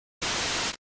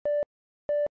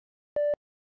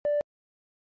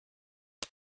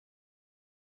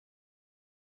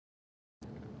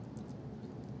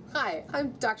Hi,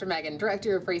 I'm Dr. Megan,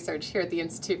 Director of Research here at the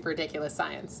Institute for Ridiculous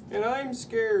Science. And I'm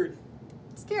scared.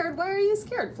 Scared? Why are you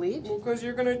scared, Fleege? Well, because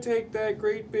you're going to take that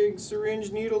great big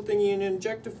syringe needle thingy and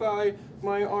injectify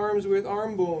my arms with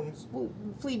arm bones. Well,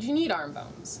 Fleege, you need arm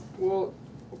bones. Well,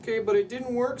 okay, but it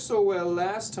didn't work so well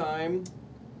last time.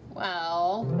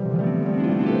 Well...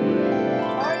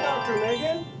 Hi, Dr.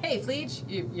 Megan. Hey, Fleege,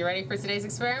 you ready for today's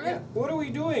experiment? Yeah, what are we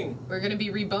doing? We're going to be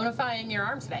rebonifying your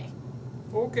arm today.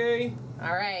 Okay.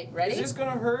 All right, ready? Is this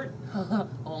going to hurt?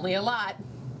 Only a lot.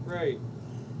 Right.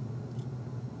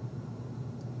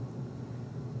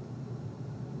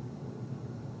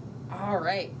 All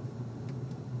right.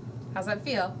 How's that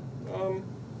feel? A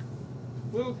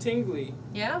little tingly.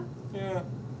 Yeah? Yeah.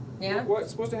 Yeah?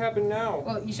 What's supposed to happen now?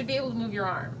 Well, you should be able to move your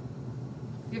arm.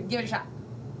 Give it a shot.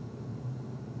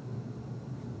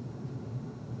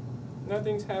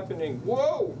 Nothing's happening.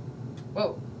 Whoa!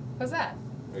 Whoa. What's that?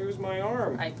 There's my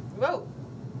arm. Whoa.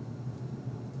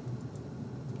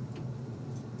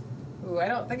 Ooh, I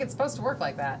don't think it's supposed to work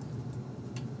like that.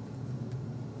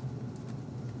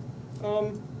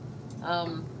 Help.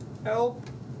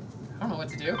 I don't know what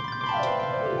to do.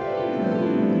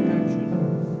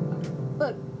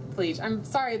 Look, Fleege, I'm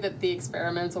sorry that the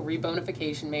experimental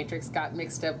rebonification matrix got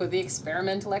mixed up with the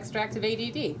experimental extract of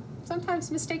ADD.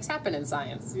 Sometimes mistakes happen in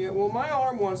science. Yeah, well, my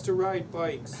arm wants to ride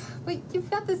bikes. Wait, you've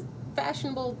got this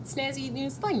fashionable, snazzy new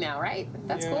sling now, right?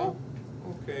 That's Yeah. cool.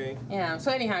 Okay. Yeah,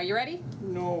 so anyhow, you ready?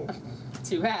 No.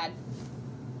 Too bad.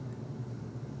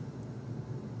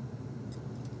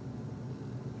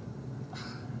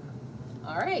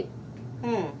 All right.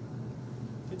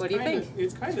 What do you think?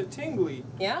 It's kind of tingly.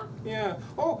 Yeah? Yeah.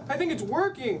 Oh, I think it's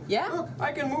working. Yeah? Look,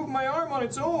 I can move my arm on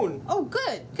its own. Oh,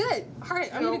 good, good. All right,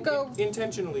 I'm going to go...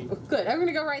 Intentionally. Good, I'm going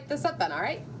to go write this up then, all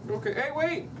right? Okay. Hey,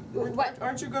 wait. What?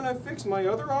 Aren't you going to fix my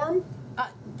other arm?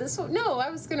 This one, no, I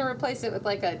was going to replace it with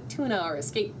like a tuna or a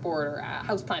skateboard or a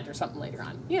houseplant or something later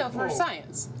on. You know, for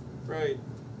science. Right.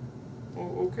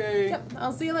 Oh, okay. Yep,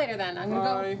 I'll see you later then. I'm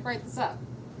going to go write this up.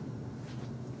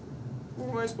 What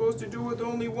am I supposed to do with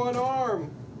only one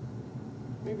arm?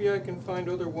 Maybe I can find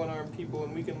other one-armed people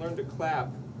and we can learn to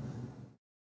clap.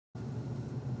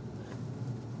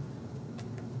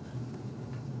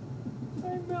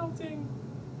 I'm melting.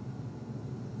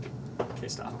 Okay,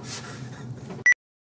 stop.